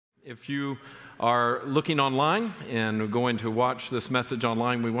If you are looking online and going to watch this message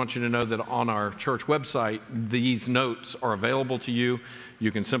online, we want you to know that on our church website, these notes are available to you.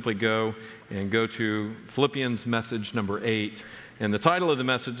 You can simply go to Philippians message number 8. And the title of the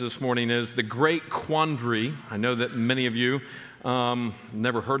message this morning is The Great Quandary. I know that many of you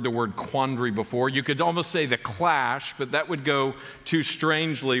never heard the word quandary before. You could almost say the clash, but that would go too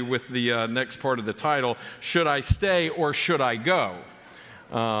strangely with the next part of the title. Should I stay or should I go?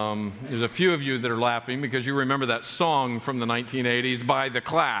 There's a few of you that are laughing because you remember that song from the 1980s by The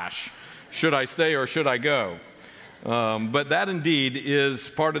Clash, Should I Stay or Should I Go? But that indeed is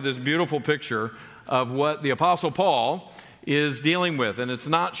part of this beautiful picture of what the Apostle Paul is dealing with. And it's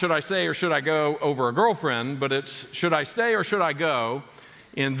not should I stay or should I go over a girlfriend, but it's should I stay or should I go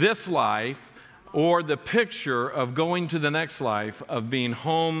in this life, or the picture of going to the next life, of being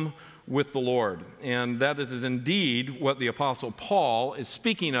home with the Lord. And that is indeed what the Apostle Paul is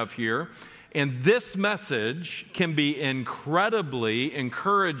speaking of here. And this message can be incredibly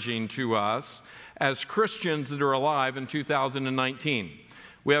encouraging to us as Christians that are alive in 2019.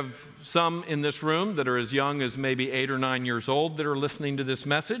 We have some in this room that are as young as maybe 8 or 9 years old that are listening to this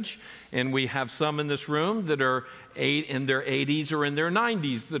message. And we have some in this room that are in their 80s or in their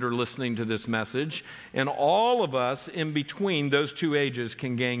 90s that are listening to this message. And all of us in between those two ages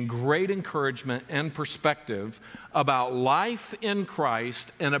can gain great encouragement and perspective about life in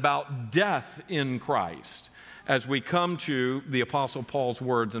Christ and about death in Christ as we come to the Apostle Paul's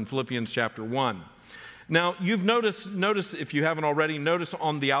words in Philippians chapter 1. Now, you've noticed if you haven't already, notice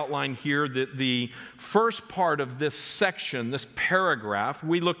on the outline here that the first part of this section, this paragraph,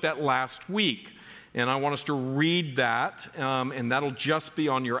 we looked at last week. And I want us to read that, and that'll just be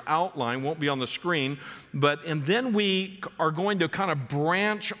on your outline, won't be on the screen. And then we are going to kind of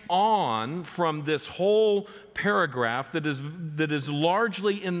branch on from this whole paragraph that is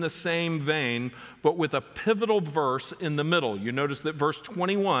largely in the same vein, but with a pivotal verse in the middle. You notice that verse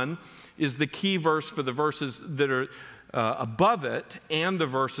 21 is the key verse for the verses that are above it and the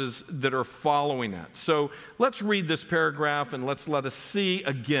verses that are following it. So let's read this paragraph and let us see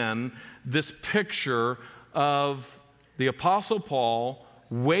again this picture of the Apostle Paul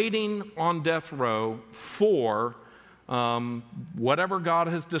waiting on death row for whatever God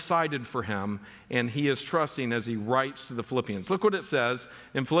has decided for him, and he is trusting as he writes to the Philippians. Look what it says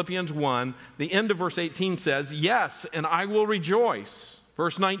in Philippians 1. The end of verse 18 says, "Yes, and I will rejoice."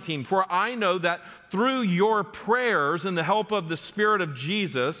 Verse 19, "For I know that through your prayers and the help of the Spirit of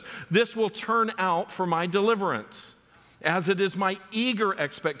Jesus, this will turn out for my deliverance, as it is my eager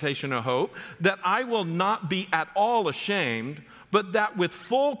expectation and hope that I will not be at all ashamed, but that with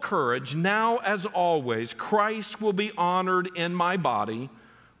full courage, now as always, Christ will be honored in my body,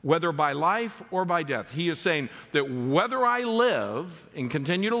 whether by life or by death." He is saying that whether I live and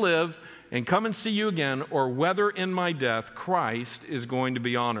continue to live and come and see you again, or whether in my death, Christ is going to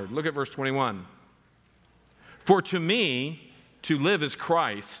be honored. Look at verse 21. "For to me, to live is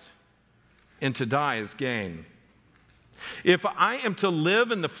Christ, and to die is gain. If I am to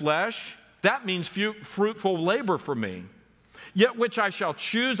live in the flesh, that means fruitful labor for me. Yet which I shall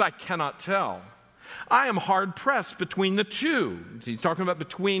choose, I cannot tell. I am hard-pressed between the two." He's talking about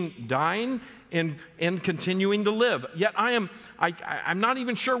between dying and continuing to live. "Yet I'm not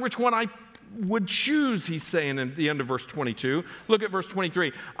even sure which one I would choose," he's saying at the end of verse 22. Look at verse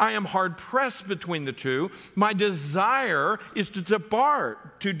 23. "I am hard-pressed between the two. My desire is to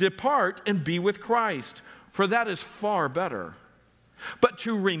depart and be with Christ, for that is far better. But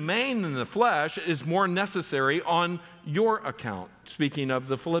to remain in the flesh is more necessary on your account," speaking of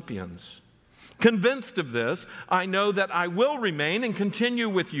the Philippians. "Convinced of this, I know that I will remain and continue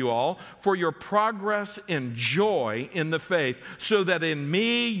with you all for your progress and joy in the faith, so that in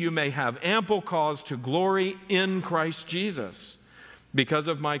me you may have ample cause to glory in Christ Jesus, because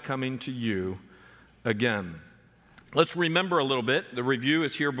of my coming to you again." Let's remember a little bit. The review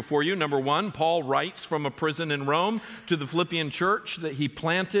is here before you. Number one, Paul writes from a prison in Rome to the Philippian church that he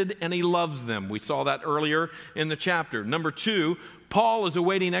planted, and he loves them. We saw that earlier in the chapter. Number two, Paul is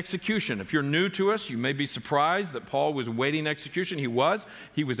awaiting execution. If you're new to us, you may be surprised that Paul was awaiting execution. He was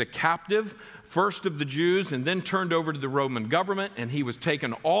a captive, first of the Jews, and then turned over to the Roman government, and he was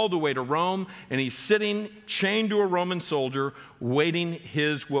taken all the way to Rome, and he's sitting chained to a Roman soldier, waiting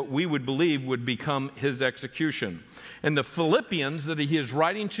what we would believe would become his execution. And the Philippians that he is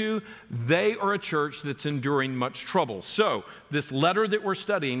writing to, they are a church that's enduring much trouble. So this letter that we're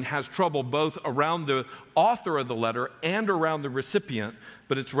studying has trouble both around the author of the letter and around the recipient recipient,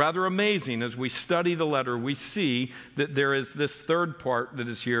 but it's rather amazing as we study the letter, we see that there is this third part that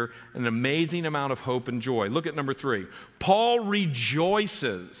is here, an amazing amount of hope and joy. Look at number 3. Paul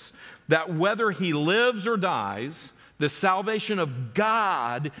rejoices that whether he lives or dies, the salvation of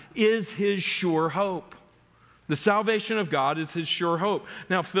God is his sure hope. The salvation of God is his sure hope.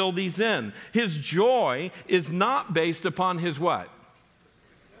 Now fill these in. His joy is not based upon his what?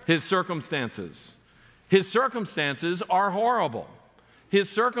 His circumstances. His circumstances are horrible. His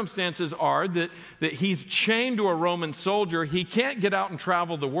circumstances are that he's chained to a Roman soldier. He can't get out and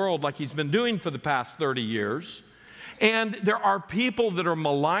travel the world like he's been doing for the past 30 years. And there are people that are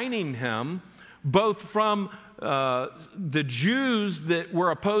maligning him, both from the Jews that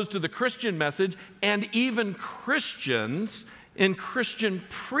were opposed to the Christian message, and even Christians and Christian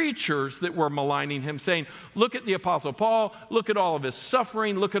preachers that were maligning him, saying, look at the Apostle Paul, look at all of his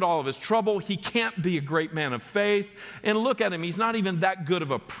suffering, look at all of his trouble. He can't be a great man of faith. And look at him, he's not even that good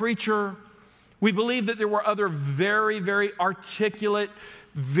of a preacher. We believe that there were other very, very articulate,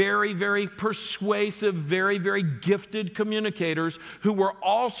 very, very persuasive, very, very gifted communicators who were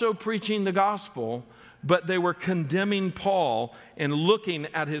also preaching the gospel, but they were condemning Paul and looking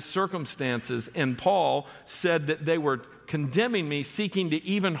at his circumstances. And Paul said that they were condemning me, seeking to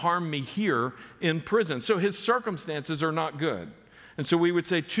even harm me here in prison. So his circumstances are not good. And so we would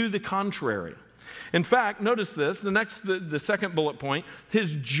say to the contrary. In fact, notice this, the second bullet point,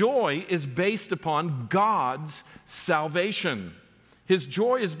 his joy is based upon God's salvation. His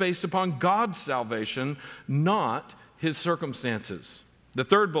joy is based upon God's salvation, not his circumstances. The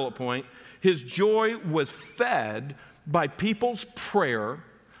third bullet point, his joy was fed by people's prayer,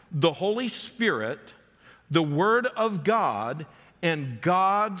 the Holy Spirit, the Word of God, and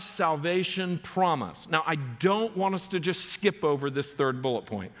God's salvation promise. Now, I don't want us to just skip over this third bullet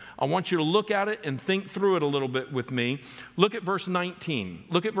point. I want you to look at it and think through it a little bit with me. Look at verse 19.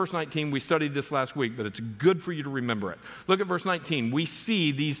 Look at verse 19. We studied this last week, but it's good for you to remember it. Look at verse 19. We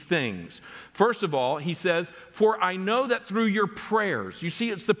see these things. First of all, he says, for I know that through your prayers, you see,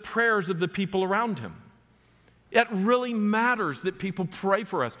 it's the prayers of the people around him. It really matters that people pray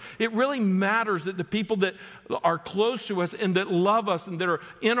for us. It really matters that the people that are close to us and that love us and that are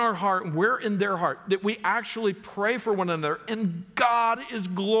in our heart, and we're in their heart, that we actually pray for one another. And God is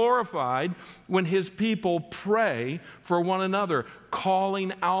glorified when his people pray for one another,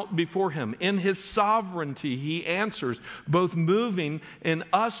 calling out before him. In his sovereignty, he answers, both moving in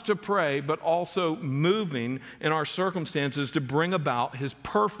us to pray, but also moving in our circumstances to bring about his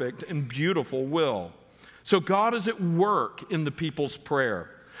perfect and beautiful will. So God is at work in the people's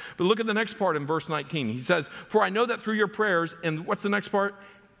prayer. But look at the next part in verse 19. He says, for I know that through your prayers, and what's the next part?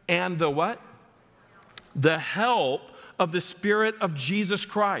 And the what? The help of the Spirit of Jesus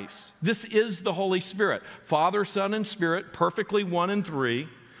Christ. This is the Holy Spirit. Father, Son, and Spirit, perfectly one and three.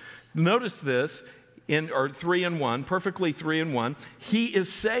 Notice this. Or 3 in 1, perfectly 3 in 1, he is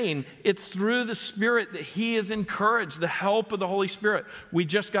saying it's through the Spirit that he is encouraged, the help of the Holy Spirit. We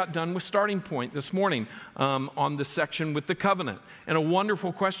just got done with starting point this morning on the section with the covenant. And a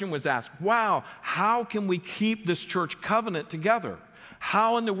wonderful question was asked, wow, how can we keep this church covenant together?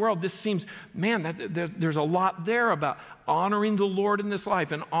 How in the world? This seems, man, there's a lot there about honoring the Lord in this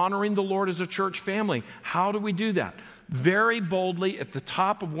life and honoring the Lord as a church family. How do we do that? Very boldly at the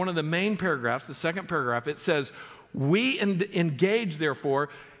top of one of the main paragraphs, the second paragraph, it says, we engage, therefore,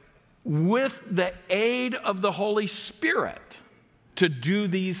 with the aid of the Holy Spirit to do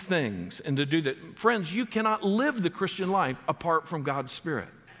these things and to do that. Friends, you cannot live the Christian life apart from God's Spirit.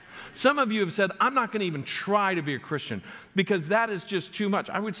 Some of you have said, I'm not going to even try to be a Christian because that is just too much.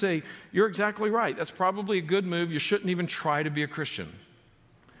 I would say, you're exactly right. That's probably a good move. You shouldn't even try to be a Christian.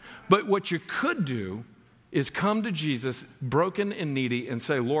 But what you could do is come to Jesus broken and needy and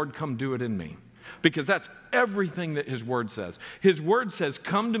say, Lord, come do it in me. Because that's everything that his word says. His word says,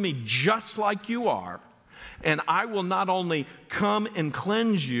 come to me just like you are, and I will not only come and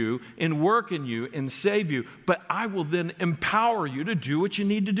cleanse you and work in you and save you, but I will then empower you to do what you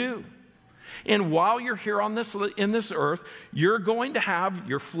need to do. And while you're here on in this earth, you're going to have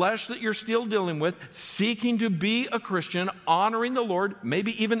your flesh that you're still dealing with, seeking to be a Christian, honoring the Lord,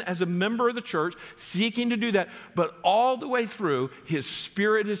 maybe even as a member of the church, seeking to do that. But all the way through, his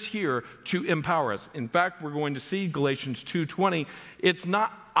Spirit is here to empower us. In fact, we're going to see Galatians 2:20. It's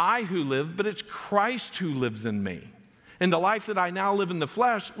not I who live, but it's Christ who lives in me. And the life that I now live in the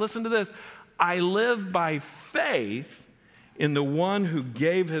flesh, listen to this, I live by faith in the one who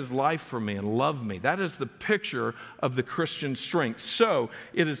gave his life for me and loved me. That is the picture of the Christian strength. So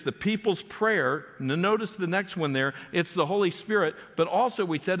it is the people's prayer. Notice the next one there. It's the Holy Spirit, but also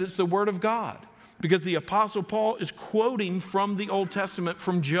we said it's the Word of God. Because the Apostle Paul is quoting from the Old Testament,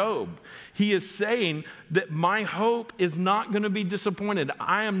 from Job. He is saying that my hope is not going to be disappointed.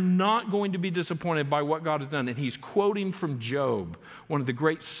 I am not going to be disappointed by what God has done. And he's quoting from Job, one of the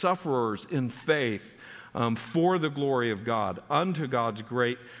great sufferers in faith, for the glory of God, unto God's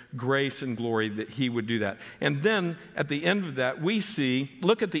great grace and glory that he would do that. And then at the end of that, we see,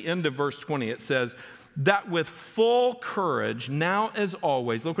 look at the end of verse 20. It says, that with full courage, now as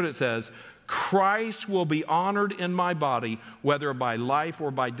always, look what it says, Christ will be honored in my body, whether by life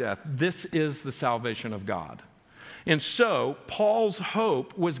or by death. This is the salvation of God. And so, Paul's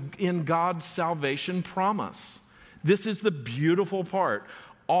hope was in God's salvation promise. This is the beautiful part.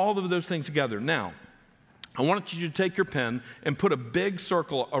 All of those things together. Now, I want you to take your pen and put a big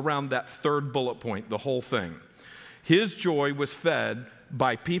circle around that third bullet point, the whole thing. His joy was fed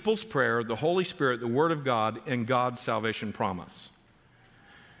by people's prayer, the Holy Spirit, the Word of God, and God's salvation promise.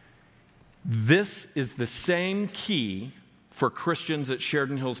 This is the same key for Christians at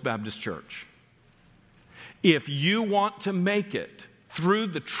Sheridan Hills Baptist Church. If you want to make it through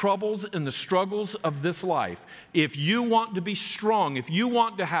the troubles and the struggles of this life, if you want to be strong, if you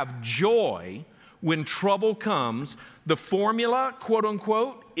want to have joy when trouble comes, the formula, quote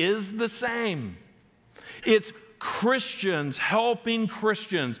unquote, is the same. It's Christians helping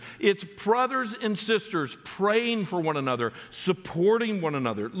Christians. It's brothers and sisters praying for one another, supporting one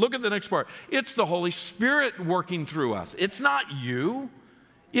another. Look at the next part. It's the Holy Spirit working through us. It's not you.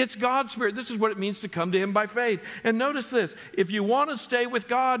 It's God's Spirit. This is what it means to come to Him by faith. And notice this. If you want to stay with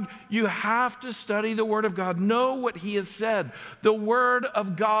God, you have to study the Word of God. Know what He has said. The Word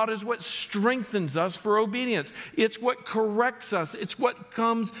of God is what strengthens us for obedience. It's what corrects us. It's what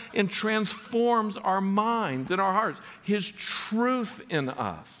comes and transforms our minds and our hearts. His truth in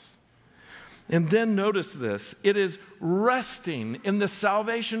us. And then notice this. It is resting in the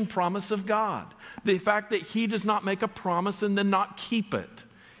salvation promise of God. The fact that He does not make a promise and then not keep it.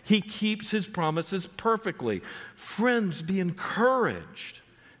 He keeps His promises perfectly. Friends, be encouraged.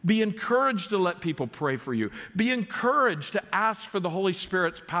 Be encouraged to let people pray for you. Be encouraged to ask for the Holy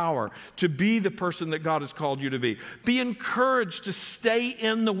Spirit's power to be the person that God has called you to be. Be encouraged to stay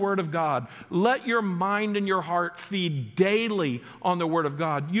in the Word of God. Let your mind and your heart feed daily on the Word of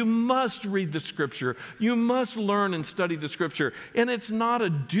God. You must read the Scripture. You must learn and study the Scripture. And it's not a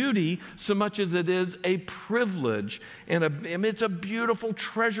duty so much as it is a privilege. And it's a beautiful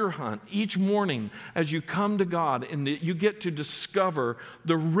treasure hunt each morning as you come to God and you get to discover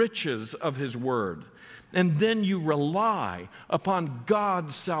the riches of His Word. And then you rely upon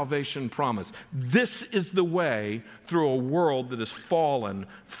God's salvation promise. This is the way through a world that is fallen,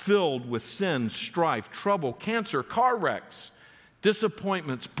 filled with sin, strife, trouble, cancer, car wrecks,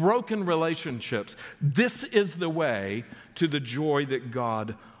 disappointments, broken relationships. This is the way to the joy that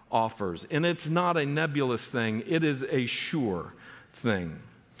God offers. And it's not a nebulous thing. It is a sure thing.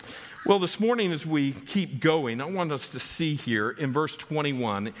 Well, this morning as we keep going, I want us to see here in verse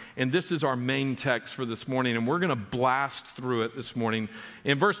 21, and this is our main text for this morning, and we're going to blast through it this morning.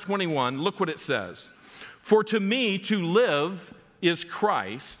 In verse 21, look what it says. For to me to live is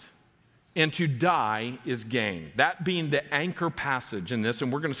Christ, and to die is gain. That being the anchor passage in this,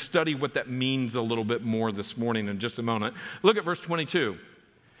 and we're going to study what that means a little bit more this morning in just a moment. Look at verse 22.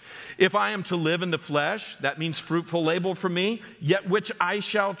 If I am to live in the flesh, that means fruitful labor for me, yet which I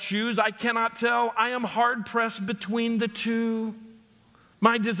shall choose, I cannot tell. I am hard-pressed between the two.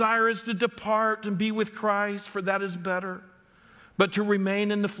 My desire is to depart and be with Christ, for that is better. But to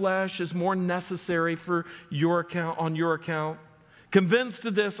remain in the flesh is more necessary for your account, on your account. Convinced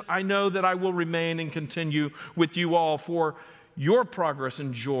of this, I know that I will remain and continue with you all for your progress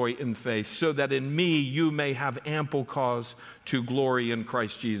and joy in faith, so that in me you may have ample cause to glory in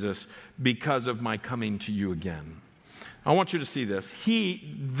Christ Jesus because of my coming to you again. I want you to see this.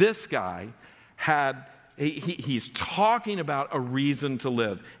 This guy he's talking about a reason to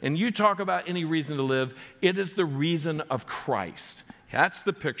live. And you talk about any reason to live, it is the reason of Christ. That's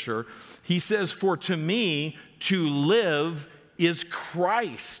the picture. He says, for to me to live is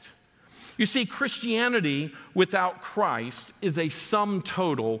Christ. You see, Christianity without Christ is a sum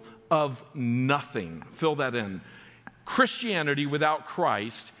total of nothing. Fill that in. Christianity without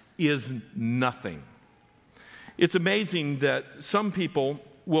Christ is nothing. It's amazing that some people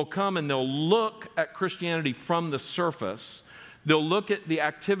will come and they'll look at Christianity from the surface. They'll look at the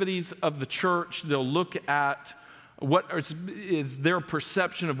activities of the church. They'll look at what is their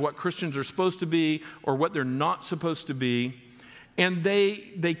perception of what Christians are supposed to be or what they're not supposed to be. And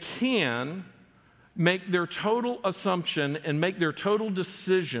they can make their total assumption and make their total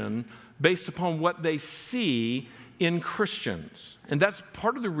decision based upon what they see in Christians. And that's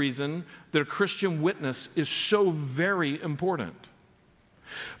part of the reason that a Christian witness is so very important.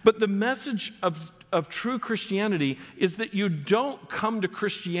 But the message of true Christianity is that you don't come to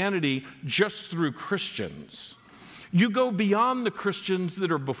Christianity just through Christians. You go beyond the Christians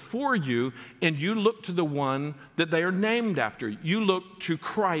that are before you, and you look to the one that they are named after. You look to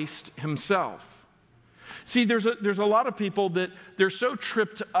Christ himself. See, there's a lot of people that they're so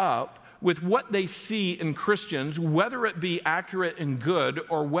tripped up with what they see in Christians, whether it be accurate and good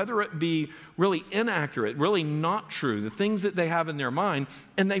or whether it be really inaccurate, really not true, the things that they have in their mind,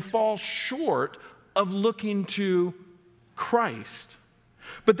 and they fall short of looking to Christ.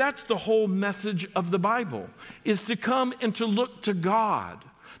 But that's the whole message of the Bible, is to come and to look to God.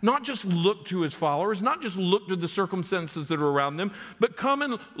 Not just look to his followers, not just look to the circumstances that are around them, but come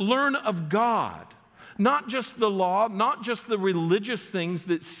and learn of God. Not just the law, not just the religious things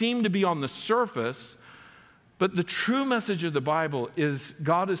that seem to be on the surface, but the true message of the Bible is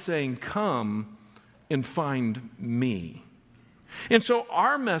God is saying, come and find me. And so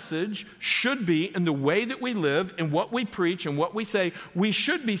our message should be, in the way that we live, in what we preach and what we say, we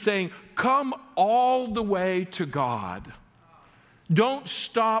should be saying, come all the way to God. Don't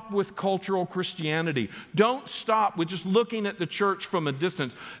stop with cultural Christianity. Don't stop with just looking at the church from a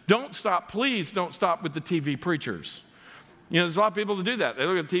distance. Please don't stop with the TV preachers. You know, there's a lot of people that do that. They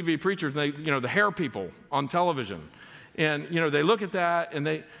look at TV preachers, and the hair people on television. And, they look at that and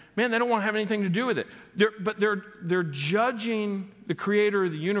they don't want to have anything to do with it. They're judging the creator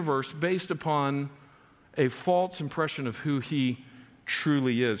of the universe based upon a false impression of who he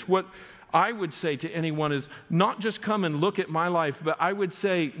truly is. What I would say to anyone is not just come and look at my life, but I would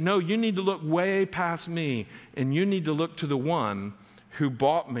say, no, you need to look way past me, and you need to look to the one who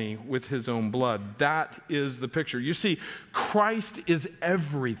bought me with his own blood. That is the picture. You see, Christ is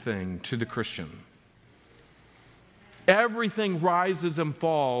everything to the Christian. Everything rises and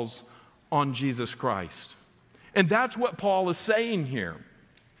falls on Jesus Christ. And that's what Paul is saying here,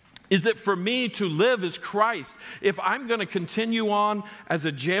 is that for me to live is Christ. If I'm going to continue on as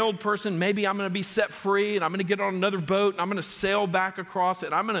a jailed person, maybe I'm going to be set free and I'm going to get on another boat and I'm going to sail back across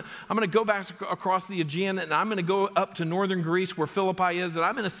it. I'm going to go back across the Aegean and I'm going to go up to northern Greece where Philippi is, and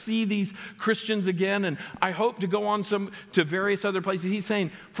I'm going to see these Christians again, and I hope to go on to various other places. He's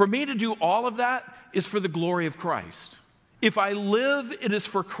saying, for me to do all of that is for the glory of Christ. If I live, it is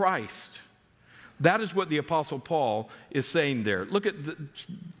for Christ. That is what the Apostle Paul is saying there. Look at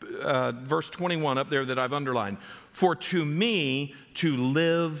verse 21 up there that I've underlined. For to me, to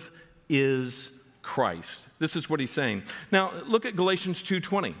live is Christ. This is what he's saying. Now, look at Galatians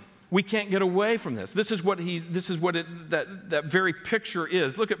 2:20. We can't get away from this. This is what that very picture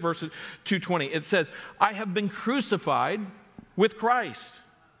is. Look at verse 2:20. It says, I have been crucified with Christ.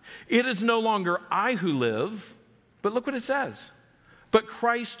 It is no longer I who live, but look what it says. But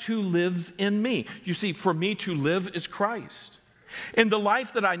Christ who lives in me. You see, for me to live is Christ. In the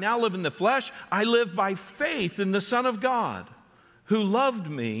life that I now live in the flesh, I live by faith in the Son of God, who loved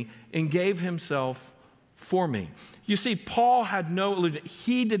me and gave himself for me. You see, Paul had no illusion.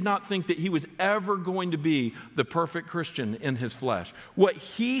 He did not think that he was ever going to be the perfect Christian in his flesh. What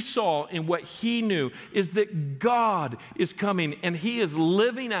he saw and what he knew is that God is coming and he is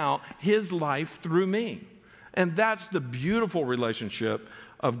living out his life through me. And that's the beautiful relationship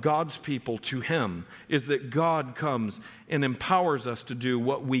of God's people to him, is that God comes and empowers us to do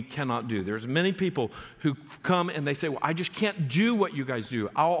what we cannot do. There's many people who come and they say, well, I just can't do what you guys do.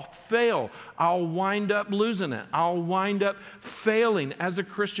 I'll fail. I'll wind up losing it. I'll wind up failing as a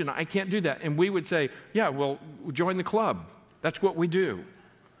Christian. I can't do that. And we would say, yeah, well, join the club. That's what we do.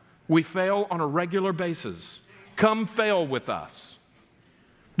 We fail on a regular basis. Come fail with us.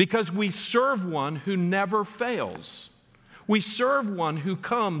 Because we serve one who never fails. We serve one who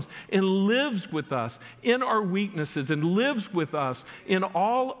comes and lives with us in our weaknesses and lives with us in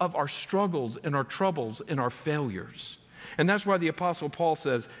all of our struggles and our troubles and our failures. And that's why the Apostle Paul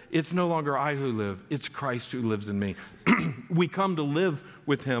says, it's no longer I who live, it's Christ who lives in me. We come to live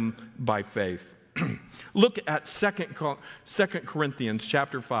with him by faith. Look at 2 Corinthians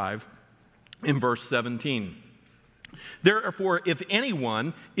chapter 5 in verse 17. Therefore, if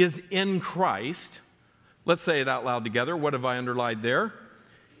anyone is in Christ, let's say it out loud together. What have I underlined there?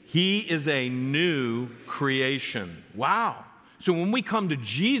 He is a new creation. Wow. So when we come to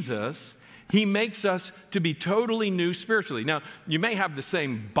Jesus, he makes us to be totally new spiritually. Now, you may have the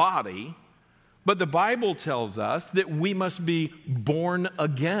same body, but the Bible tells us that we must be born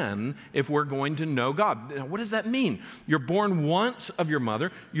again if we're going to know God. Now, what does that mean? You're born once of your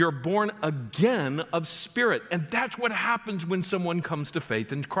mother. You're born again of spirit. And that's what happens when someone comes to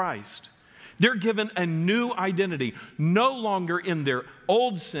faith in Christ. They're given a new identity, no longer in their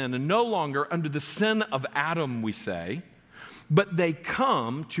old sin and no longer under the sin of Adam, we say, but they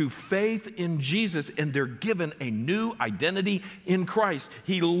come to faith in Jesus and they're given a new identity in Christ.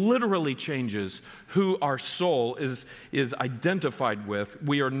 He literally changes who our soul is identified with.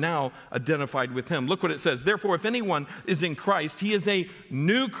 We are now identified with him. Look what it says. Therefore, if anyone is in Christ, he is a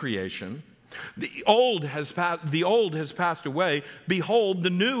new creation. The old has passed away. Behold, the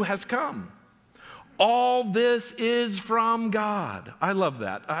new has come. All this is from God. I love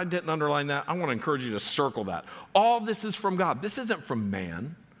that. I didn't underline that. I want to encourage you to circle that. All this is from God. This isn't from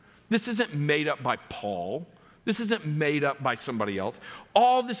man. This isn't made up by Paul. This isn't made up by somebody else.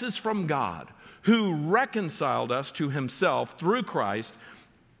 All this is from God, who reconciled us to himself through Christ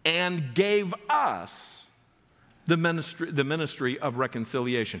and gave us the ministry of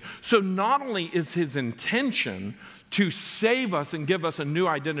reconciliation. So not only is his intention to save us and give us a new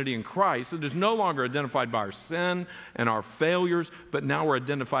identity in Christ that is no longer identified by our sin and our failures, but now we're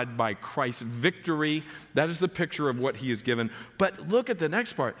identified by Christ's victory. That is the picture of what he has given. But look at the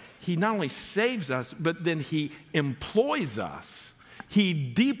next part. He not only saves us, but then he employs us. He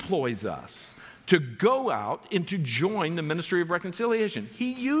deploys us to go out and to join the ministry of reconciliation.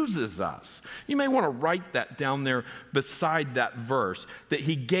 He uses us. You may want to write that down there beside that verse, that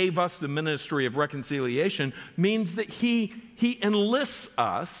he gave us the ministry of reconciliation means that he enlists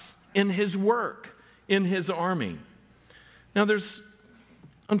us in his work, in his army. Now there's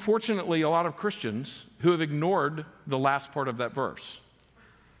unfortunately a lot of Christians who have ignored the last part of that verse.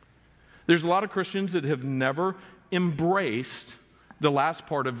 There's a lot of Christians that have never embraced the last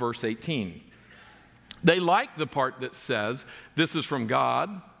part of verse 18. They like the part that says, this is from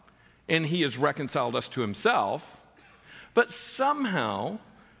God, and he has reconciled us to himself. But somehow,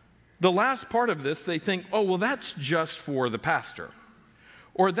 the last part of this, they think, oh, well, that's just for the pastor.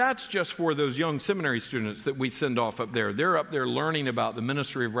 Or that's just for those young seminary students that we send off up there. They're up there learning about the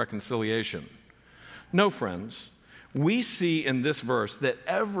ministry of reconciliation. No, friends. We see in this verse that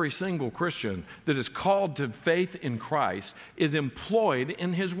every single Christian that is called to faith in Christ is employed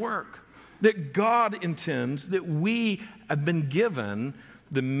in his work. That God intends that we have been given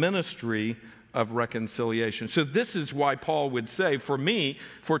the ministry of reconciliation. So this is why Paul would say, for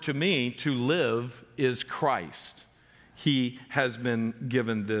to me, to live is Christ. He has been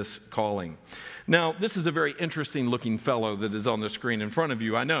given this calling. Now, this is a very interesting looking fellow that is on the screen in front of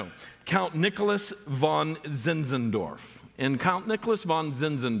you, I know. Count Nicholas von Zinzendorf. And Count Nicholas von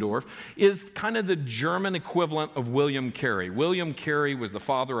Zinzendorf is kind of the German equivalent of William Carey. William Carey was the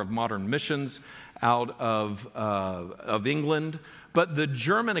father of modern missions out of England. But the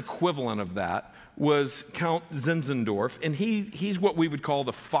German equivalent of that was Count Zinzendorf, and he's what we would call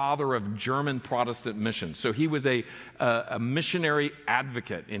the father of German Protestant missions. So he was a missionary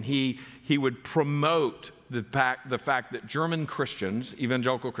advocate, and he would promote the fact that German Christians,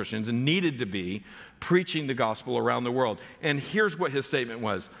 evangelical Christians, needed to be preaching the gospel around the world. And here's what his statement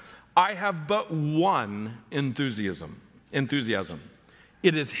was. I have but one enthusiasm.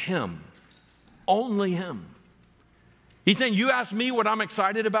 It is him. Only him. He's saying, you ask me what I'm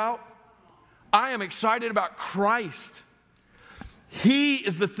excited about? I am excited about Christ. He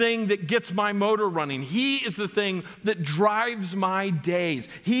is the thing that gets my motor running. He is the thing that drives my days.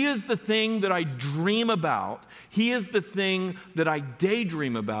 He is the thing that I dream about. He is the thing that I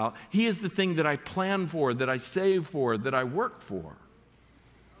daydream about. He is the thing that I plan for, that I save for, that I work for.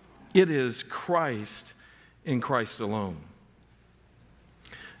 It is Christ and Christ alone.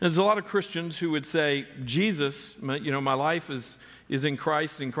 There's a lot of Christians who would say, Jesus, my life is in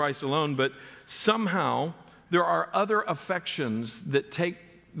Christ and Christ alone, but somehow there are other affections that take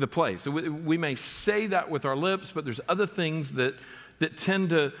the place. So we may say that with our lips, but there's other things that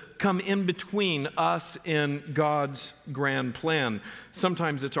tend to come in between us and God's grand plan.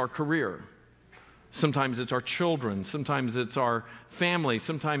 Sometimes it's our career. Sometimes it's our children. Sometimes it's our family.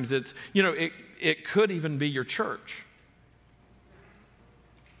 Sometimes it's, it could even be your church.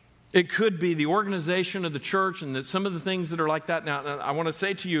 It could be the organization of the church and some of the things that are like that. Now, I want to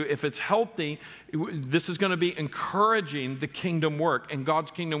say to you, if it's healthy, this is going to be encouraging the kingdom work and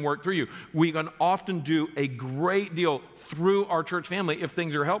God's kingdom work through you. We can often do a great deal through our church family if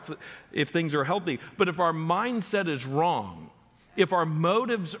things are healthy. But if our mindset is wrong, if our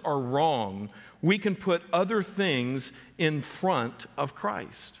motives are wrong, we can put other things in front of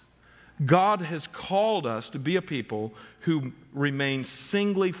Christ. God has called us to be a people who remain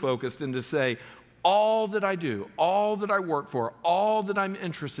singly focused and to say, all that I do, all that I work for, all that I'm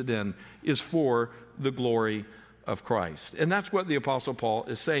interested in is for the glory of Christ. And that's what the Apostle Paul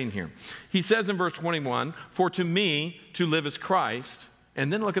is saying here. He says in verse 21, for to me to live is Christ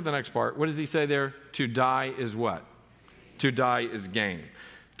And then look at the next part. What does he say there? To die is what? To die is gain.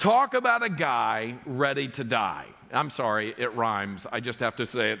 Talk about a guy ready to die. I'm sorry, it rhymes. I just have to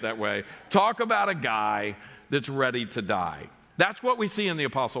say it that way. Talk about a guy that's ready to die. That's what we see in the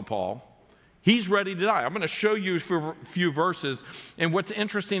Apostle Paul. He's ready to die. I'm going to show you a few verses. And what's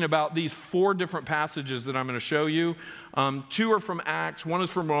interesting about these 4 different passages that I'm going to show you, 2 are from Acts, 1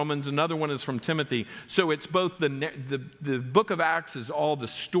 is from Romans, another one is from Timothy. So it's both the book of Acts is all the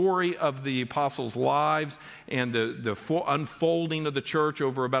story of the apostles' lives and the unfolding of the church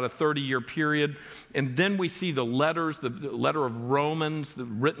over about a 30-year period. And then we see the letters, the letter of Romans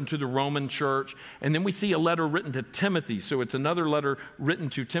written to the Roman church. And then we see a letter written to Timothy. So it's another letter written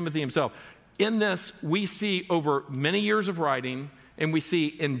to Timothy himself. In this, we see over many years of writing, and we see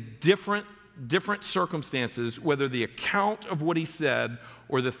in different circumstances, whether the account of what he said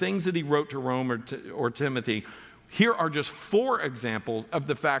or the things that he wrote to Rome or Timothy, here are just 4 examples of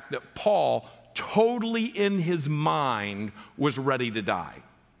the fact that Paul, totally in his mind, was ready to die.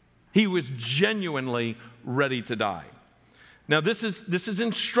 He was genuinely ready to die. Now, this is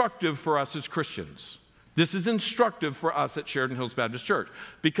instructive for us as Christians. This is instructive for us at Sheridan Hills Baptist Church,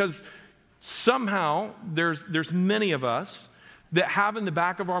 because somehow there's many of us that have in the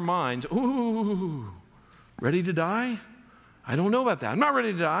back of our minds, ooh, ready to die? I don't know about that. I'm not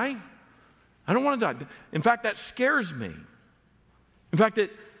ready to die. I don't want to die. In fact, that scares me. In fact,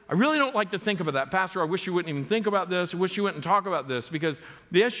 I really don't like to think about that. Pastor, I wish you wouldn't even think about this. I wish you wouldn't talk about this, because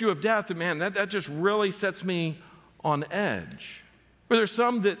the issue of death, man, that just really sets me on edge. But there's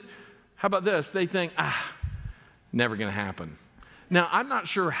some that, how about this? They think, never going to happen. Now, I'm not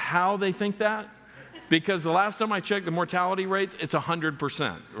sure how they think that, because the last time I checked the mortality rates, it's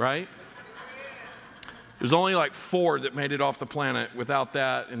 100%, right? There's only like 4 that made it off the planet without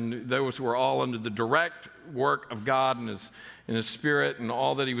that, and those were all under the direct work of God and His Spirit and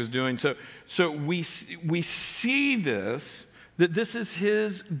all that He was doing. So we see this, that this is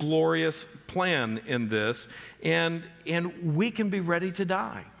His glorious plan in this, and we can be ready to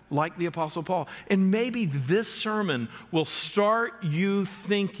die, like the Apostle Paul. And maybe this sermon will start you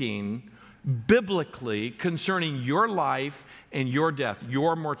thinking biblically concerning your life and your death,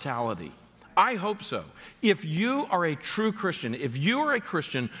 your mortality. I hope so. If you are a true Christian, if you are a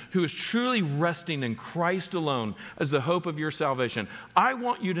Christian who is truly resting in Christ alone as the hope of your salvation, I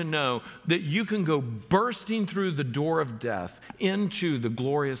want you to know that you can go bursting through the door of death into the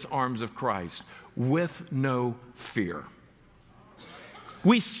glorious arms of Christ with no fear.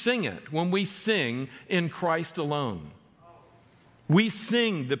 We sing it when we sing in Christ alone. We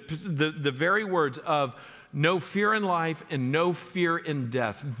sing the very words of no fear in life and no fear in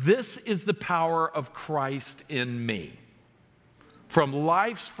death. This is the power of Christ in me. From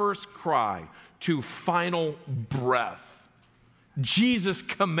life's first cry to final breath, Jesus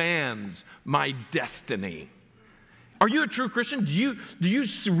commands my destiny. Are you a true Christian? Do you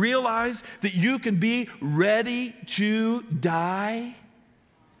realize that you can be ready to die?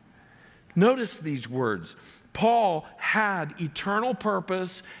 Notice these words. Paul had eternal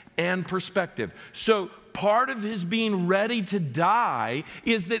purpose and perspective. So part of his being ready to die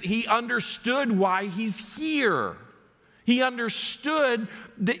is that he understood why he's here. He understood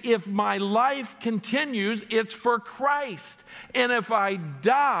that if my life continues, it's for Christ. And if I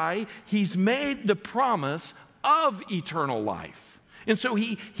die, he's made the promise of eternal life. And so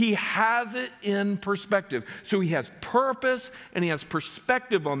he has it in perspective. So he has purpose and he has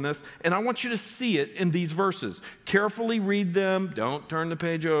perspective on this. And I want you to see it in these verses. Carefully read them. Don't turn the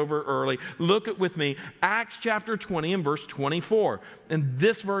page over early. Look at with me. Acts chapter 20 and verse 24. And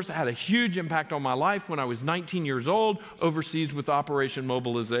this verse had a huge impact on my life when I was 19 years old, overseas with Operation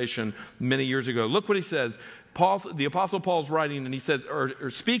Mobilization many years ago. Look what he says. The Apostle Paul's writing, and he says,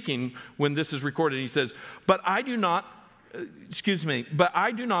 or speaking when this is recorded, he says, but I do not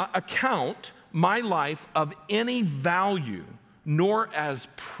account my life of any value, nor as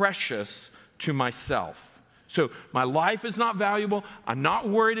precious to myself. So my life is not valuable. I'm not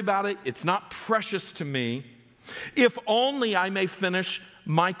worried about it. It's not precious to me. If only I may finish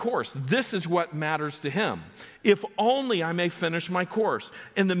my course. This is what matters to him. If only I may finish my course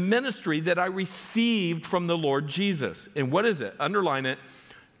in the ministry that I received from the Lord Jesus. And what is it? Underline it.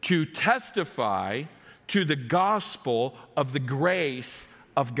 To testify to the gospel of the grace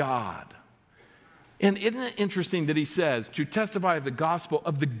of God. And isn't it interesting that he says, to testify of the gospel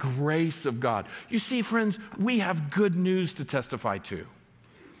of the grace of God? You see, friends, we have good news to testify to.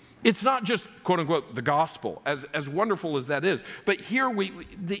 It's not just, quote unquote, the gospel, as wonderful as that is. But here,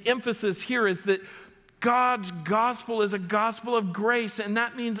 the emphasis here is that God's gospel is a gospel of grace, and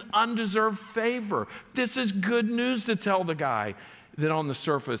that means undeserved favor. This is good news to tell the guy. that on the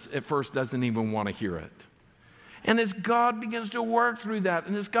surface at first doesn't even want to hear it. And as God begins to work through that,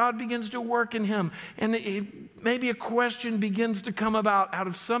 and as God begins to work in him, and maybe a question begins to come about out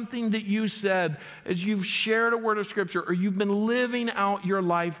of something that you said as you've shared a word of Scripture or you've been living out your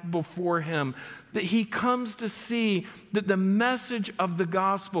life before him, that he comes to see that the message of the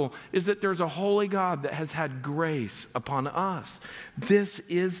gospel is that there's a holy God that has had grace upon us. This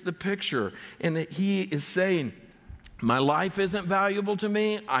is the picture, and that he is saying, my life isn't valuable to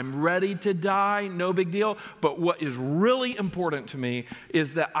me. I'm ready to die. No big deal. But what is really important to me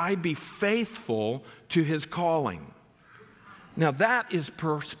is that I be faithful to his calling. Now that is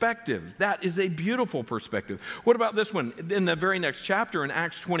perspective. That is a beautiful perspective. What about this one? In the very next chapter in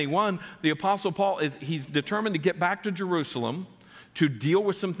Acts 21, the Apostle Paul he's determined to get back to Jerusalem to deal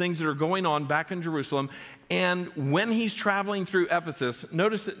with some things that are going on back in Jerusalem. And when he's traveling through Ephesus,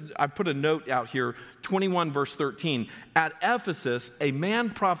 notice that I put a note out here, 21 verse 13. At Ephesus, a man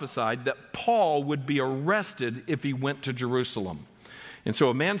prophesied that Paul would be arrested if he went to Jerusalem. And so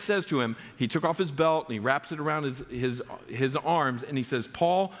a man says to him, he took off his belt and he wraps it around his arms, and he says,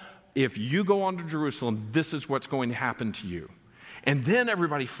 Paul, if you go on to Jerusalem, this is what's going to happen to you. And then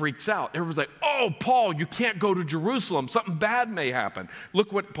everybody freaks out. Everyone's like, oh, Paul, you can't go to Jerusalem. Something bad may happen.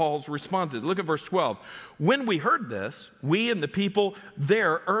 Look what Paul's response is. Look at verse 12. When we heard this, we and the people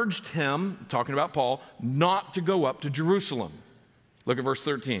there urged him, talking about Paul, not to go up to Jerusalem. Look at verse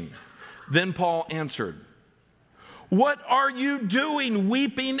 13. Then Paul answered, what are you doing,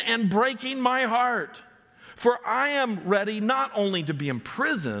 weeping and breaking my heart? For I am ready not only to be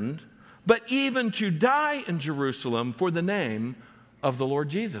imprisoned, but even to die in Jerusalem for the name of the Lord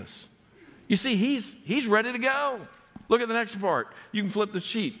Jesus. You see, he's ready to go. Look at the next part. You can flip the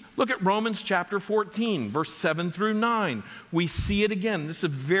sheet. Look at Romans chapter 14, verse 7 through 9. We see it again. This is a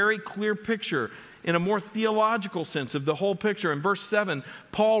very clear picture in a more theological sense of the whole picture. In verse 7,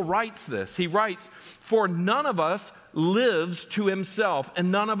 Paul writes this. He writes, for none of us lives to himself,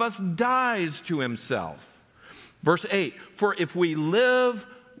 and none of us dies to himself. Verse 8, for if we live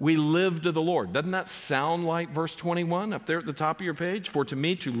to the Lord. Doesn't that sound like verse 21 up there at the top of your page? For to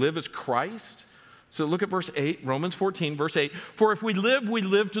me to live is Christ. So look at verse 8, Romans 14, verse 8. For if we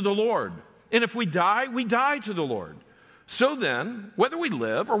live to the Lord. And if we die to the Lord. So then, whether we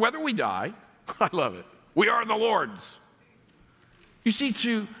live or whether we die, I love it, we are the Lord's. You see,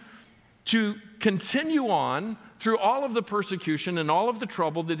 to continue on through all of the persecution and all of the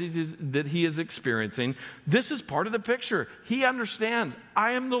trouble that he is experiencing, this is part of the picture. He understands,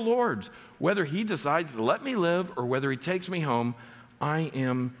 I am the Lord's. Whether he decides to let me live or whether he takes me home, I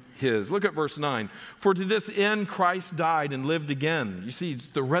am his. Look at verse 9. For to this end Christ died and lived again. You see, it's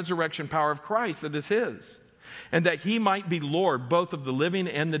the resurrection power of Christ that is his. And that he might be Lord both of the living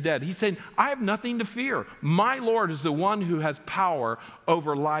and the dead. He's saying, I have nothing to fear. My Lord is the one who has power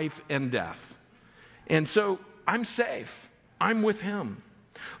over life and death. And so I'm safe. I'm with him.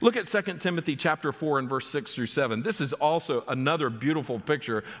 Look at 2 Timothy chapter 4 and verse 6 through 7. This is also another beautiful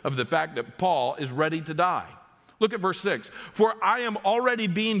picture of the fact that Paul is ready to die. Look at verse 6. For I am already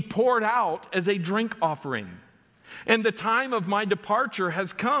being poured out as a drink offering, and the time of my departure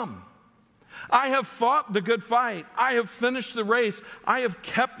has come. I have fought the good fight. I have finished the race. I have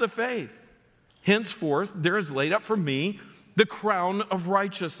kept the faith. Henceforth, there is laid up for me the crown of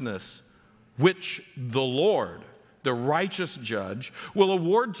righteousness, which the Lord, the righteous judge, will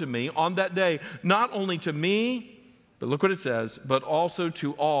award to me on that day, not only to me, but look what it says, but also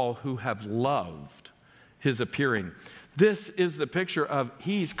to all who have loved his appearing. This is the picture of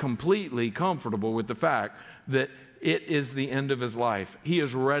he's completely comfortable with the fact that it is the end of his life. He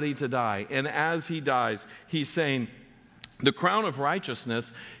is ready to die. And as he dies, he's saying, the crown of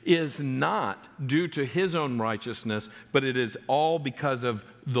righteousness is not due to his own righteousness, but it is all because of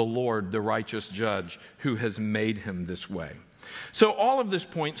the Lord, the righteous judge, who has made him this way. So all of this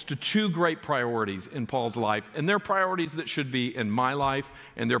points to two great priorities in Paul's life, and they're priorities that should be in my life,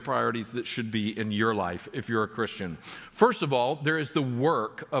 and they're priorities that should be in your life if you're a Christian. First of all, there is the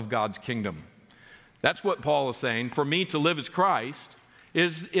work of God's kingdom. That's what Paul is saying. For me to live as Christ,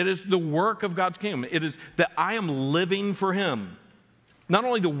 it is the work of God's kingdom. It is that I am living for him. Not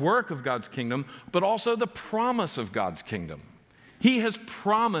only the work of God's kingdom, but also the promise of God's kingdom. He has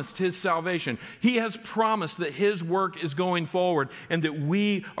promised his salvation. He has promised that his work is going forward and that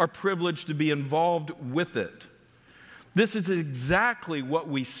we are privileged to be involved with it. This is exactly what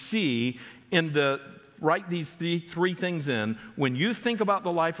we see in write these three things in. When you think about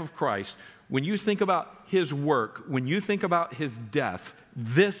the life of Christ, when you think about his work, when you think about his death,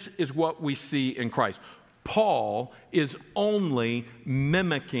 this is what we see in Christ. Paul is only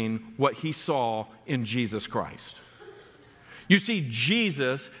mimicking what he saw in Jesus Christ. You see,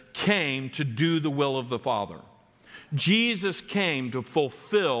 Jesus came to do the will of the Father. Jesus came to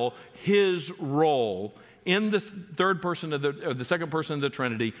fulfill his role in the third person of the second person of the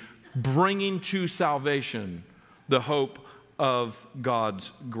Trinity, bringing to salvation the hope of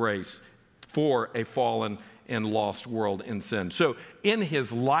God's grace for a fallen and lost world in sin. So in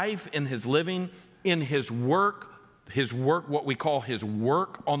his life, in his living, in his work, what we call his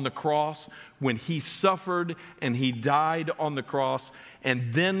work on the cross, when he suffered and he died on the cross,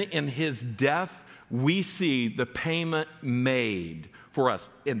 and then in his death, we see the payment made for us.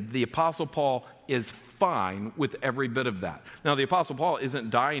 And the Apostle Paul is fine with every bit of that. Now, the Apostle Paul isn't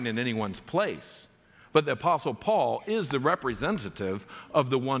dying in anyone's place, but the Apostle Paul is the representative of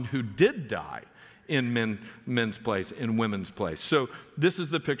the one who did die in men's place, in women's place. So this is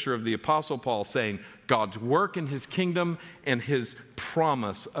the picture of the Apostle Paul saying God's work in his kingdom and his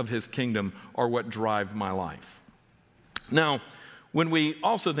promise of his kingdom are what drive my life. Now, when we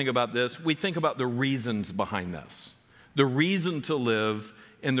also think about this, we think about the reasons behind this. The reason to live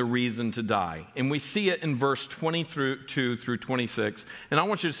and the reason to die. And we see it in verse 22 through 26. And I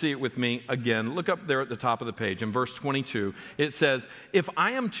want you to see it with me again. Look up there at the top of the page. In verse 22, it says, "If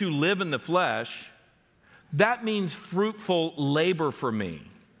I am to live in the flesh, that means fruitful labor for me.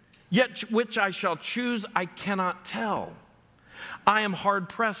 Yet which I shall choose, I cannot tell. I am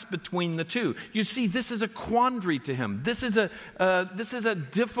hard-pressed between the two." You see, this is a quandary to him. This is a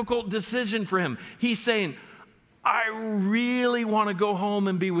difficult decision for him. He's saying, I really want to go home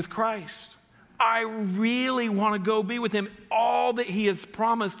and be with Christ. I really want to go be with him. All that he has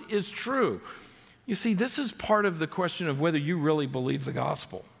promised is true. You see, this is part of the question of whether you really believe the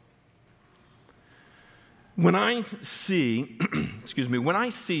gospel. When I see, when I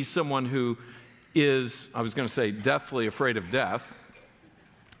see someone who is, I was going to say, deathly afraid of death,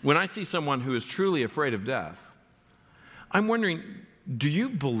 when I see someone who is truly afraid of death, I'm wondering, do you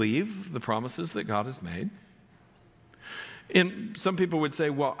believe the promises that God has made? And some people would say,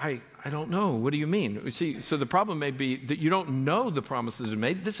 well, I don't know. What do you mean? You see, so the problem may be that you don't know the promises are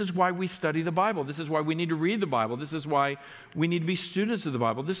made. This is why we study the Bible. This is why we need to read the Bible. This is why we need to be students of the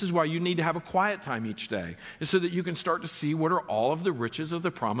Bible. This is why you need to have a quiet time each day, so that you can start to see what are all of the riches of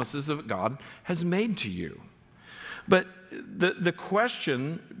the promises that God has made to you. But the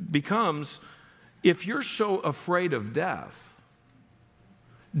question becomes, if you're so afraid of death,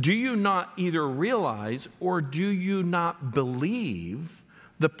 do you not either realize or do you not believe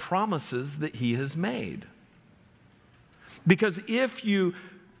the promises that he has made? Because if you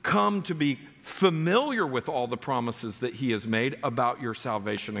come to be familiar with all the promises that he has made about your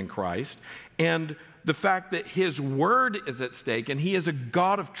salvation in Christ, and the fact that his word is at stake, and he is a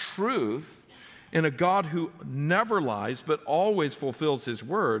God of truth, and a God who never lies but always fulfills his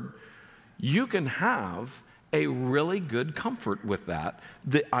word, you can have a really good comfort with that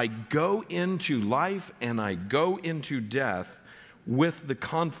I go into life and I go into death with the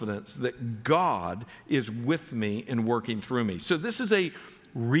confidence that God is with me and working through me. So this is a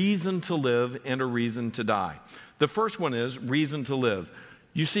reason to live and a reason to die. The first one is reason to live.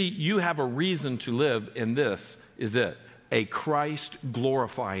 You see, you have a reason to live, and this is it, a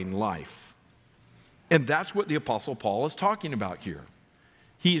Christ-glorifying life. And that's what the Apostle Paul is talking about here.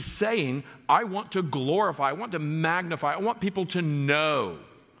 He's saying, I want to glorify, I want to magnify, I want people to know.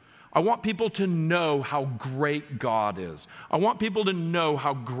 I want people to know how great God is. I want people to know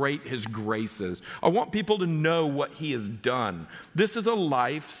how great his grace is. I want people to know what he has done. This is a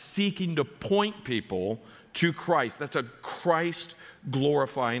life seeking to point people to Christ. That's a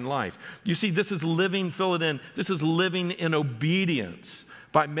Christ-glorifying life. You see, this is living, fill it in, this is living in obedience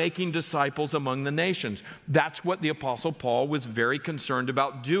by making disciples among the nations. That's what the Apostle Paul was very concerned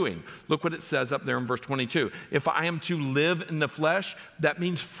about doing. Look what it says up there in verse 22. If I am to live in the flesh, that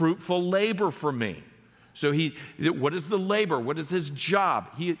means fruitful labor for me. So what is the labor? What is his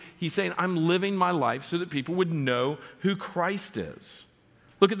job? He's saying, I'm living my life so that people would know who Christ is.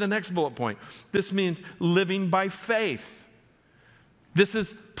 Look at the next bullet point. This means living by faith. This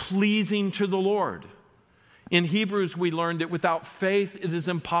is pleasing to the Lord. In Hebrews, we learned that without faith, it is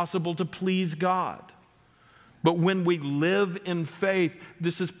impossible to please God. But when we live in faith,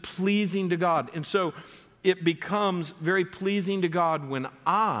 this is pleasing to God. And so it becomes very pleasing to God when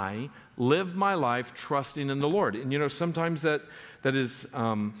I live my life trusting in the Lord. And you know, sometimes that is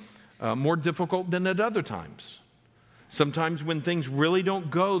more difficult than at other times. Sometimes when things really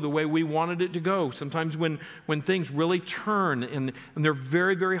don't go the way we wanted it to go. Sometimes when things really turn and they're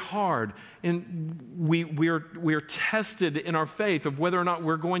very, very hard. And we are tested in our faith of whether or not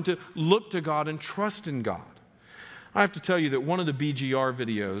we're going to look to God and trust in God. I have to tell you that one of the BGR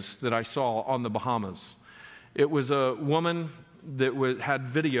videos that I saw on the Bahamas, It was a woman that had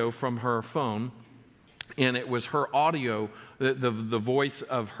video from her phone, and it was her audio, the voice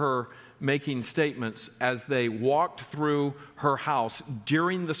of her making statements as they walked through her house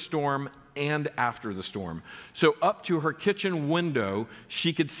during the storm and after the storm. So up to her kitchen window,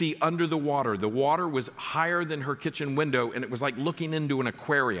 she could see under the water. The water was higher than her kitchen window, and it was like looking into an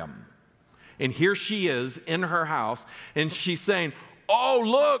aquarium. And here she is in her house, and she's saying, "Oh,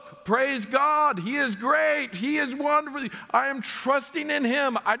 look, praise God. He is great. He is wonderful. I am trusting in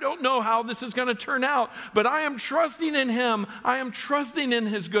Him. I don't know how this is going to turn out, but I am trusting in Him. I am trusting in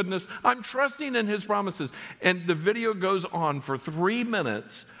His goodness. I'm trusting in His promises." And the video goes on for 3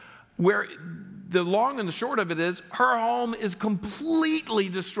 minutes, where the long and the short of it is her home is completely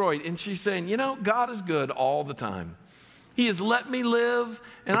destroyed. And she's saying, you know, God is good all the time. He has let me live,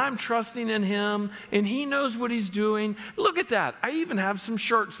 and I'm trusting in Him, and He knows what He's doing. Look at that. I even have some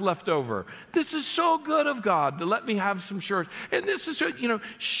shirts left over. This is so good of God to let me have some shirts. And this is, you know,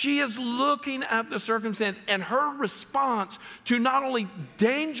 she is looking at the circumstance, and her response to not only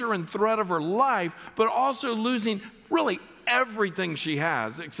danger and threat of her life, but also losing really everything she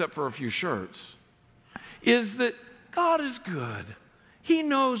has except for a few shirts, is that God is good. He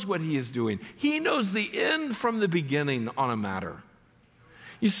knows what He is doing. He knows the end from the beginning on a matter.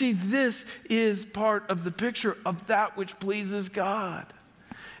 You see, this is part of the picture of that which pleases God.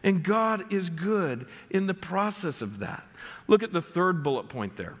 And God is good in the process of that. Look at the third bullet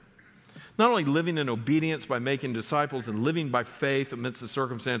point there. Not only living in obedience by making disciples and living by faith amidst the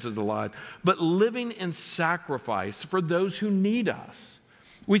circumstances of life, but living in sacrifice for those who need us.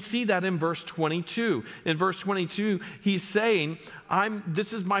 We see that in verse 22. In verse 22, he's saying,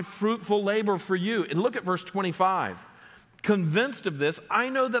 this is my fruitful labor for you. And look at verse 25. Convinced of this, I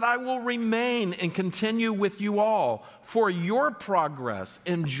know that I will remain and continue with you all for your progress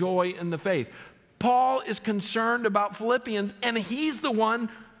and joy in the faith. Paul is concerned about Philippians, and he's the one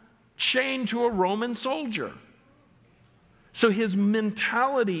chained to a Roman soldier. So his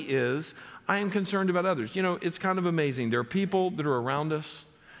mentality is, I am concerned about others. You know, it's kind of amazing. There are people that are around us.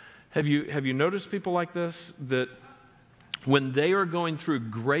 Have you noticed people like this, that when they are going through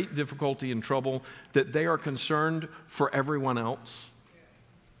great difficulty and trouble, that they are concerned for everyone else?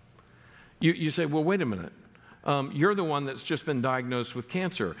 You say, well, wait a minute. You're the one that's just been diagnosed with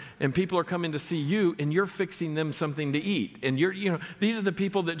cancer, and people are coming to see you, and you're fixing them something to eat. And these are the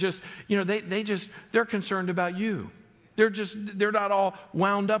people that just, they're concerned about you. They're not all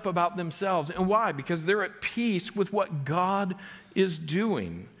wound up about themselves. And why? Because they're at peace with what God is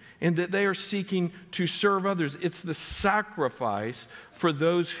doing, and that they are seeking to serve others. It's the sacrifice for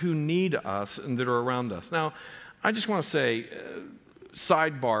those who need us and that are around us. Now, I just want to say,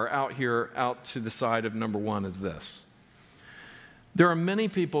 sidebar out to the side of number one is this. There are many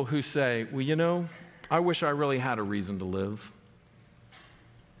people who say, well, I wish I really had a reason to live.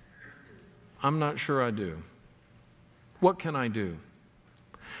 I'm not sure I do. What can I do?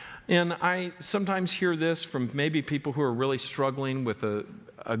 And I sometimes hear this from maybe people who are really struggling with a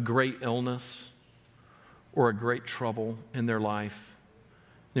great illness or a great trouble in their life.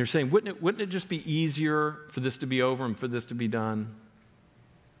 They're saying, wouldn't it just be easier for this to be over and for this to be done?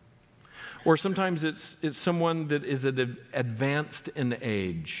 Or sometimes it's someone that is advanced in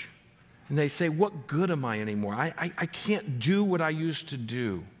age. And they say, what good am I anymore? I can't do what I used to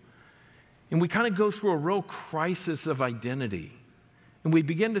do. And we kind of go through a real crisis of identity. And we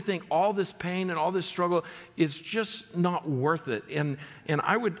begin to think all this pain and all this struggle is just not worth it. And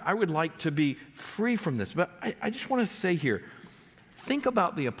I would like to be free from this. But I just want to say here, think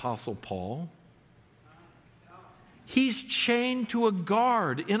about the Apostle Paul. He's chained to a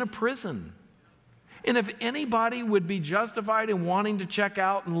guard in a prison. And if anybody would be justified in wanting to check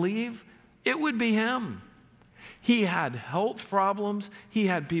out and leave, it would be him. He had health problems. He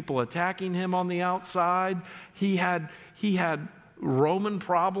had people attacking him on the outside. He had Roman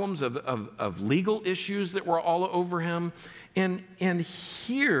problems of legal issues that were all over him. And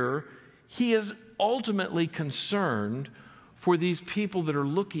here he is ultimately concerned for these people that are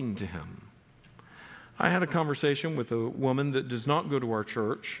looking to him. I had a conversation with a woman that does not go to our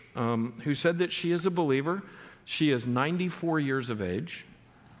church, who said that she is a believer. She is 94 years of age.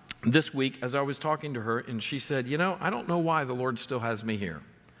 This week, as I was talking to her, and she said, I don't know why the Lord still has me here.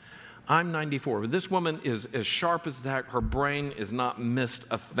 I'm 94. But this woman is as sharp as that. Her brain is not missed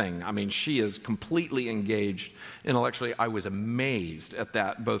a thing. I mean, she is completely engaged intellectually. I was amazed at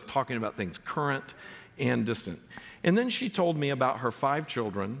that, both talking about things current and distant. And then she told me about her 5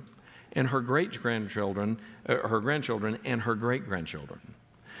 children and her great-grandchildren, her grandchildren, and her great-grandchildren.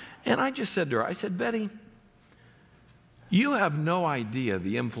 And I just said to her, I said, Betty, you have no idea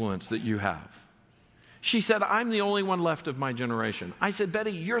the influence that you have. She said, I'm the only one left of my generation. I said,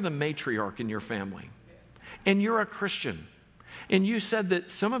 Betty, you're the matriarch in your family, and you're a Christian. And you said that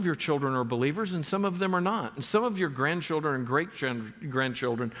some of your children are believers and some of them are not. And some of your grandchildren and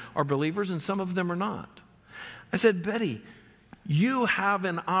great-grandchildren are believers and some of them are not. I said, Betty, you have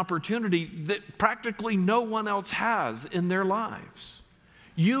an opportunity that practically no one else has in their lives.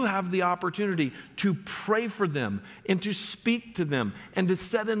 You have the opportunity to pray for them and to speak to them and to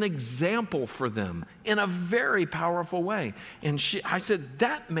set an example for them in a very powerful way. And I said,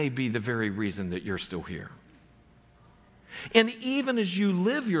 that may be the very reason that you're still here. And even as you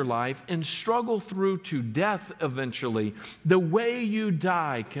live your life and struggle through to death eventually, the way you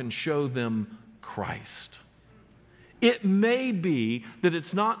die can show them Christ. It may be that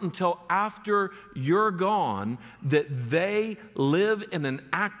it's not until after you're gone that they live in and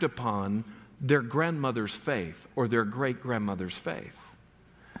act upon their grandmother's faith or their great-grandmother's faith.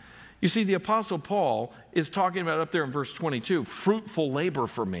 You see, the Apostle Paul is talking about up there in verse 22, fruitful labor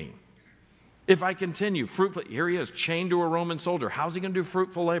for me. If I continue, fruitful, here he is, chained to a Roman soldier. How's he going to do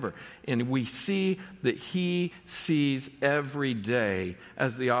fruitful labor? And we see that he sees every day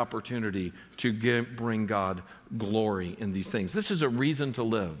as the opportunity to bring God glory in these things. This is a reason to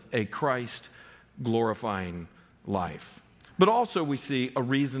live, a Christ-glorifying life. But also we see a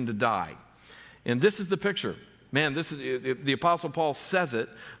reason to die. And this is the picture. Man, this is the Apostle Paul says it.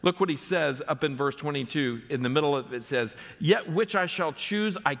 Look what he says up in verse 22. In the middle of it says, yet which I shall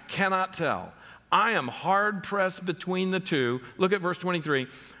choose, I cannot tell. I am hard-pressed between the two. Look at verse 23.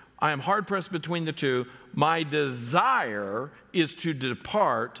 I am hard-pressed between the two. My desire is to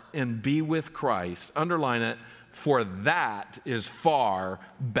depart and be with Christ. Underline it, for that is far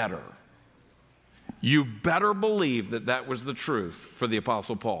better. You better believe that that was the truth for the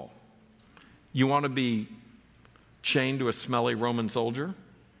Apostle Paul. You want to be chained to a smelly Roman soldier?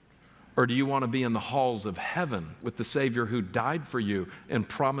 Or do you want to be in the halls of heaven with the Savior who died for you and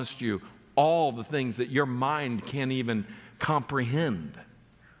promised you all the things that your mind can't even comprehend?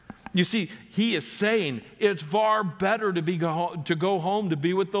 You see, he is saying it's far better to go home to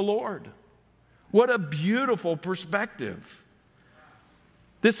be with the Lord. What a beautiful perspective.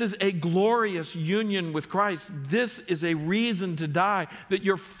 This is a glorious union with Christ. This is a reason to die, that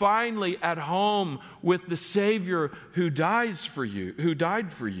you're finally at home with the Savior who died for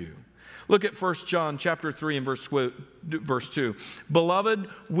you. Look at 1 John chapter 3 and verse 2. Beloved,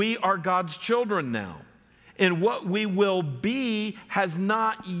 we are God's children now, and what we will be has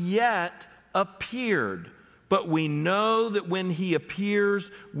not yet appeared. But we know that when he appears,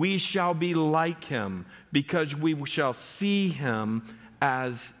 we shall be like him, because we shall see him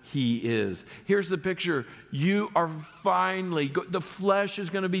as he is. Here's the picture. You are finally, the flesh is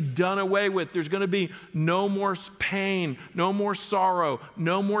going to be done away with. There's going to be no more pain, no more sorrow,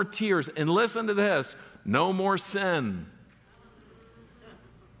 no more tears. And listen to this, no more sin.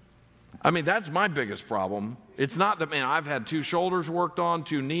 I mean, that's my biggest problem. It's not that, man, I've had 2 shoulders worked on,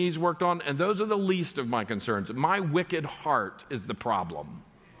 2 knees worked on, and those are the least of my concerns. My wicked heart is the problem.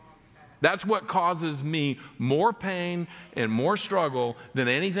 That's what causes me more pain and more struggle than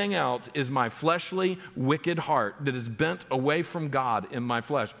anything else, is my fleshly, wicked heart that is bent away from God in my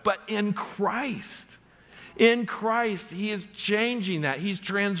flesh. But in Christ, he is changing that. He's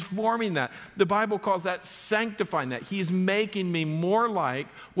transforming that. The Bible calls that sanctifying that. He's making me more like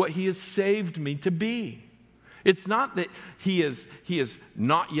what he has saved me to be. It's not that he has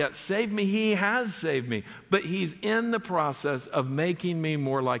not yet saved me. He has saved me. But he's in the process of making me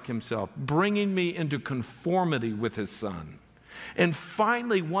more like himself, bringing me into conformity with his Son. And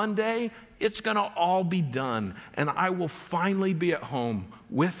finally, one day, it's going to all be done. And I will finally be at home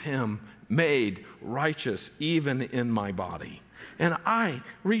with him, made righteous even in my body. And I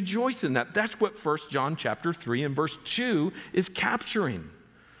rejoice in that. That's what 1 John chapter 3 and verse 2 is capturing.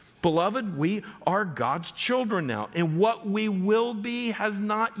 Beloved, we are God's children now, and what we will be has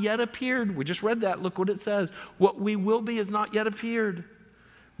not yet appeared. We just read that. Look what it says. What we will be has not yet appeared.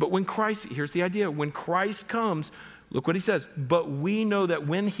 But when Christ, here's the idea, when Christ comes, look what he says, but we know that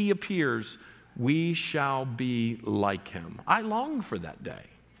when he appears, we shall be like him. I long for that day.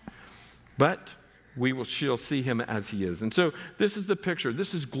 But shall see him as he is. And so this is the picture.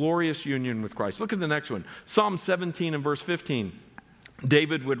 This is glorious union with Christ. Look at the next one. Psalm 17 and verse 15.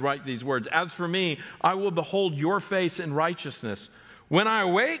 David would write these words, as for me, I will behold your face in righteousness. When I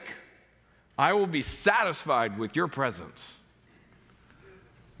awake, I will be satisfied with your presence.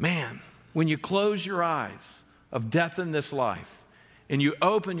 Man, when you close your eyes of death in this life and you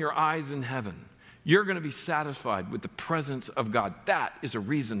open your eyes in heaven, you're going to be satisfied with the presence of God. That is a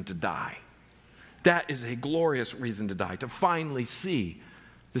reason to die. That is a glorious reason to die, to finally see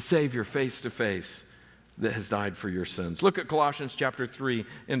the Savior face to face that has died for your sins. Look at Colossians chapter 3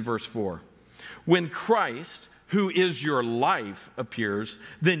 and verse 4. When Christ, who is your life, appears,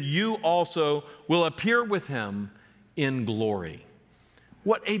 then you also will appear with him in glory.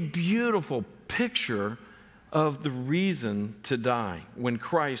 What a beautiful picture of the reason to die. When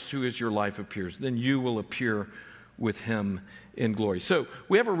Christ, who is your life, appears, then you will appear with him in glory. So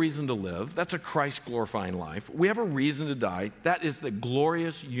we have a reason to live. That's a Christ-glorifying life. We have a reason to die. That is the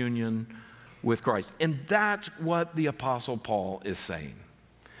glorious union with Christ. And that's what the Apostle Paul is saying.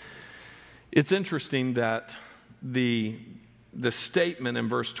 It's interesting that the statement in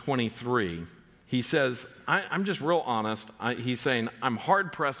verse 23, he says, I'm just real honest. He's saying, I'm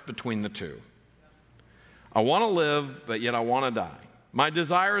hard-pressed between the two. I want to live, but yet I want to die. My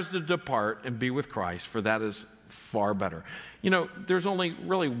desire is to depart and be with Christ, for that is far better. You know, there's only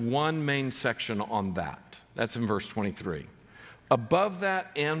really one main section on that. That's in verse 23. Above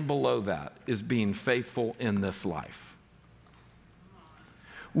that and below that is being faithful in this life.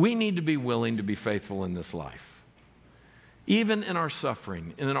 We need to be willing to be faithful in this life. Even in our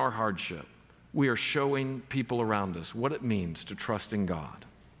suffering and in our hardship, we are showing people around us what it means to trust in God.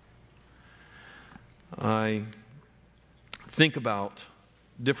 I think about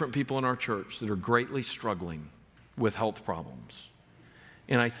different people in our church that are greatly struggling with health problems.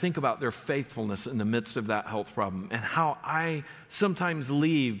 And I think about their faithfulness in the midst of that health problem and how I sometimes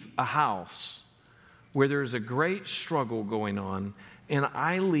leave a house where there's a great struggle going on, and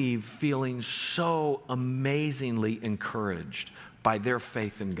I leave feeling so amazingly encouraged by their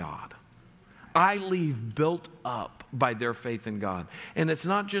faith in God. I leave built up by their faith in God. And it's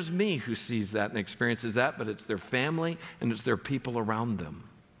not just me who sees that and experiences that, but it's their family and it's their people around them.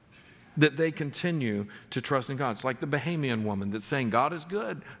 That they continue to trust in God. It's like the Bahamian woman that's saying, God is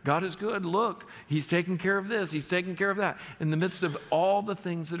good. God is good. Look, he's taking care of this. He's taking care of that. In the midst of all the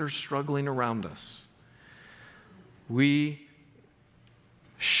things that are struggling around us, we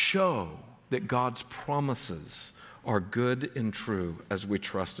show that God's promises are good and true as we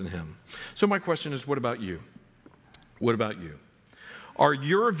trust in him. So my question is, what about you? What about you? Are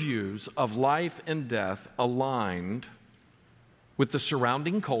your views of life and death aligned with the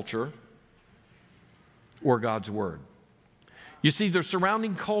surrounding culture or God's word? You see, the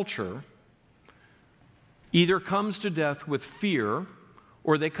surrounding culture either comes to death with fear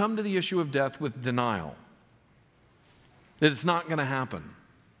or they come to the issue of death with denial. That it's not going to happen.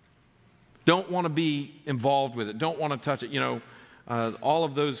 Don't want to be involved with it. Don't want to touch it. You know, all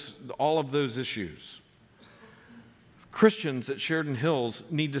of those issues. Christians at Sheridan Hills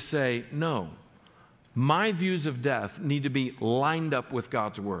need to say, no, my views of death need to be lined up with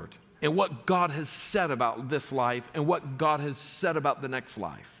God's word and what God has said about this life and what God has said about the next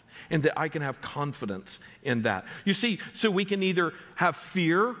life, and that I can have confidence in that. You see, so we can either have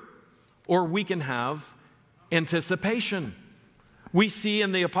fear or we can have anticipation. We see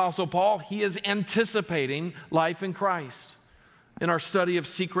in the Apostle Paul, he is anticipating life in Christ. In our study of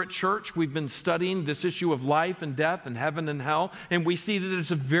Secret Church, we've been studying this issue of life and death and heaven and hell, and we see that it's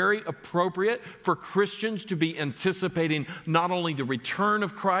very appropriate for Christians to be anticipating not only the return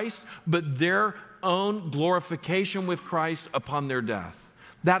of Christ, but their own glorification with Christ upon their death.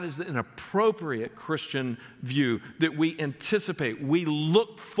 That is an appropriate Christian view, that we anticipate, we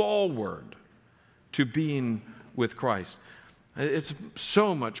look forward to being with Christ. It's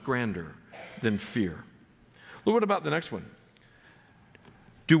so much grander than fear. Well, what about the next one?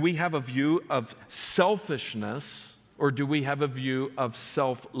 Do we have a view of selfishness or do we have a view of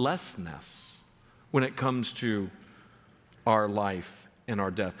selflessness when it comes to our life and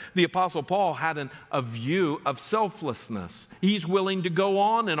our death? The Apostle Paul had a view of selflessness. He's willing to go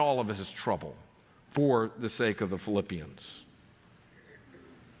on in all of his trouble for the sake of the Philippians.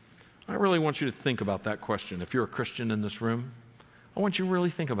 I really want you to think about that question. If you're a Christian in this room, I want you to really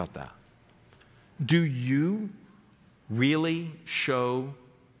think about that. Do you really show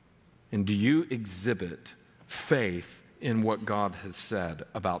and do you exhibit faith in what God has said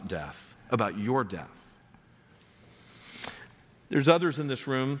about death, about your death? There's others in this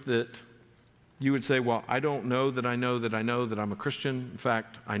room that you would say, well, I don't know that I know that I know that I'm a Christian. In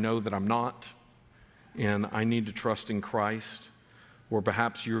fact, I know that I'm not, and I need to trust in Christ. Or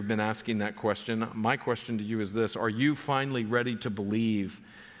perhaps you've been asking that question. My question to you is this: are you finally ready to believe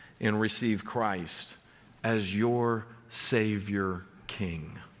and receive Christ as your Savior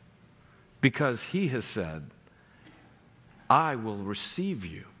King? Because he has said, I will receive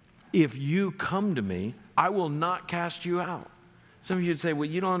you. If you come to me, I will not cast you out. Some of you would say, well,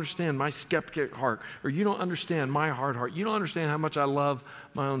 you don't understand my skeptic heart, or you don't understand my hard heart. You don't understand how much I love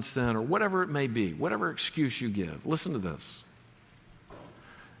my own sin, or whatever it may be, whatever excuse you give. Listen to this.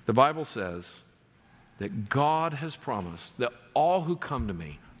 The Bible says that God has promised that all who come to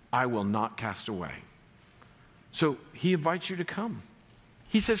me, I will not cast away. So he invites you to come.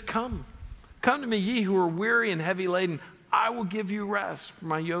 He says, come. Come to me, ye who are weary and heavy laden. I will give you rest, for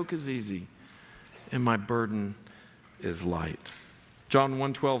my yoke is easy and my burden is light. John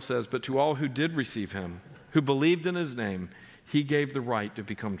 1:12 says, but to all who did receive him, who believed in his name, he gave the right to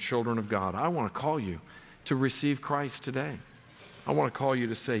become children of God. I want to call you to receive Christ today. I want to call you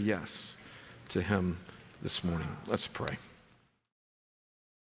to say yes to him this morning. Let's pray.